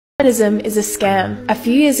Feminism is a scam. A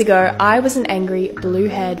few years ago, I was an angry,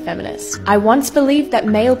 blue-haired feminist. I once believed that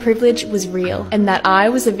male privilege was real, and that I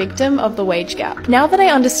was a victim of the wage gap. Now that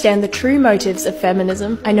I understand the true motives of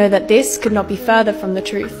feminism, I know that this could not be further from the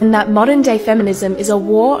truth, and that modern-day feminism is a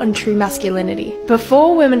war on true masculinity.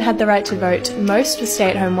 Before women had the right to vote, most were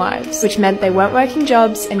stay-at-home wives, which meant they weren't working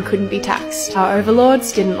jobs and couldn't be taxed. Our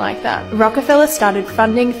overlords didn't like that. Rockefeller started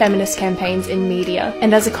funding feminist campaigns in media,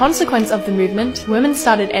 and as a consequence of the movement, women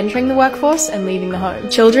started entering the workforce and leaving the home.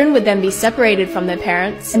 Children would then be separated from their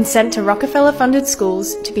parents and sent to Rockefeller-funded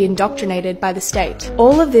schools to be indoctrinated by the state.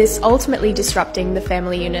 All of this ultimately disrupting the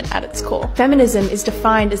family unit at its core. Feminism is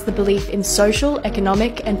defined as the belief in social,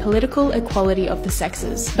 economic, and political equality of the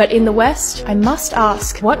sexes. But in the West, I must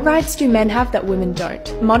ask, what rights do men have that women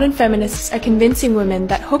don't? Modern feminists are convincing women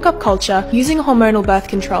that hookup culture, using hormonal birth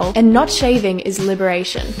control, and not shaving is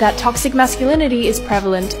liberation. That toxic masculinity is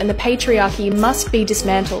prevalent and the patriarchy must be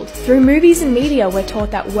dismantled. Through movies and media, we're taught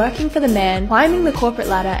that working for the man, climbing the corporate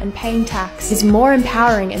ladder, and paying tax is more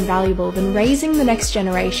empowering and valuable than raising the next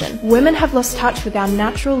generation. Women have lost touch with our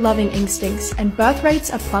natural loving instincts, and birth rates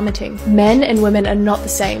are plummeting. Men and women are not the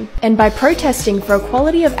same. And by protesting for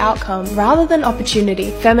equality of outcome rather than opportunity,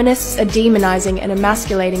 feminists are demonizing and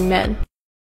emasculating men.